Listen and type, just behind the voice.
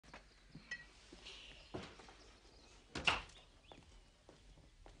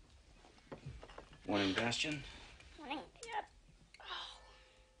Morning, Bastion. Morning, Dad.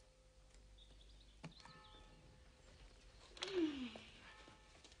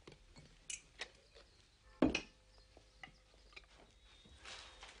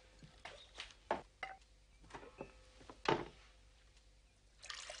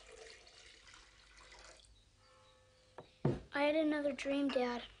 I had another dream,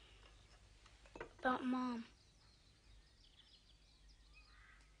 Dad, about Mom.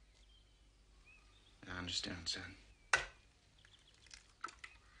 I understand, son.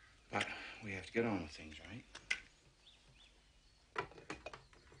 But we have to get on with things, right?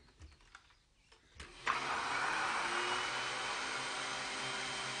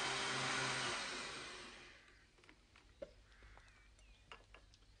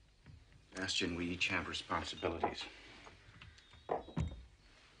 Bastion, we each have responsibilities.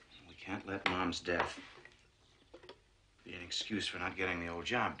 We can't let Mom's death be an excuse for not getting the old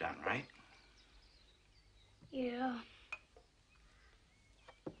job done, right? Yeah.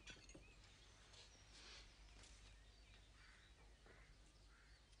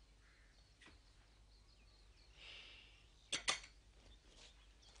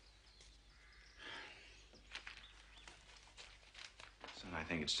 Son, I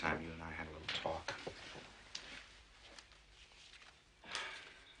think it's time you and I had a little talk.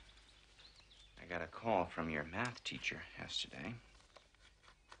 I got a call from your math teacher yesterday.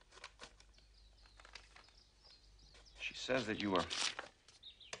 She says that you were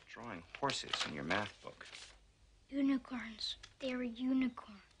drawing horses in your math book. Unicorns. They were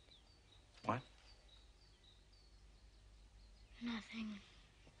unicorns. What? Nothing.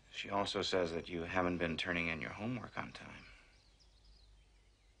 She also says that you haven't been turning in your homework on time.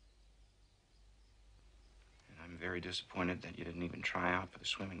 And I'm very disappointed that you didn't even try out for the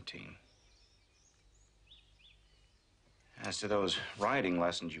swimming team. As to those riding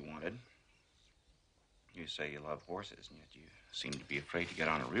lessons you wanted, you say you love horses, and yet you seem to be afraid to get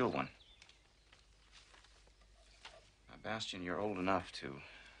on a real one. Now, Bastion, you're old enough to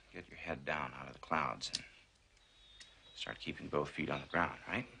get your head down out of the clouds and start keeping both feet on the ground,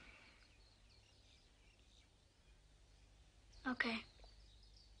 right? Okay.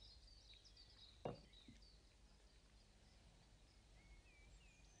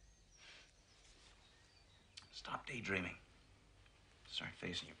 Stop daydreaming. Start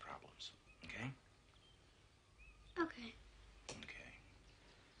facing your problems, okay? Okay. Okay.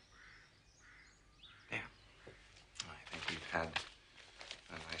 There. I think we've had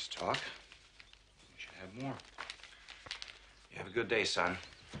a nice talk. We should have more. You have a good day, son.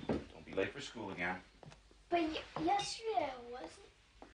 Don't be late for school again. But yesterday I wasn't.